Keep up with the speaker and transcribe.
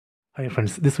Hi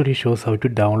friends, this video shows how to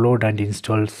download and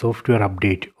install software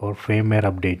update or firmware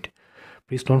update.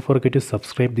 Please don't forget to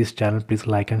subscribe this channel. Please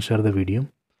like and share the video.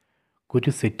 Go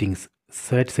to settings,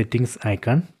 select settings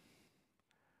icon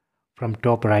from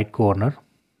top right corner.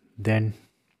 Then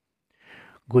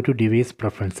go to device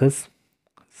preferences,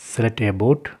 select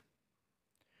about.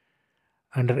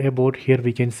 Under about, here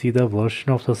we can see the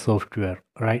version of the software.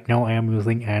 Right now I am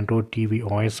using Android TV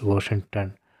OS version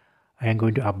 10. I am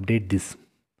going to update this.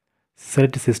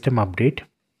 Select system update.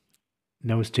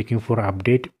 Now it's checking for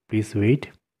update. Please wait.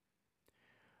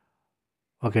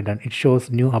 Okay, done. It shows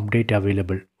new update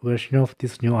available. Version of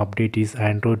this new update is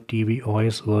Android TV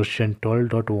OS version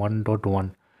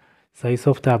 12.1.1. Size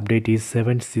of the update is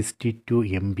 762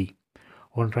 MB.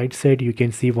 On right side you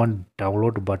can see one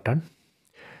download button.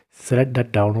 Select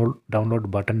that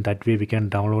download button. That way we can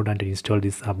download and install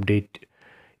this update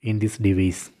in this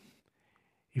device.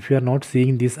 If you are not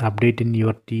seeing this update in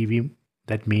your TV,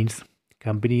 that means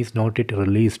company is not yet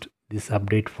released this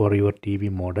update for your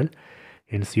TV model.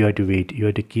 Hence you have to wait. You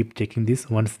have to keep checking this.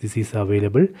 Once this is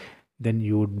available, then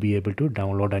you would be able to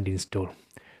download and install.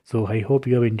 So I hope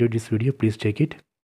you have enjoyed this video. Please check it.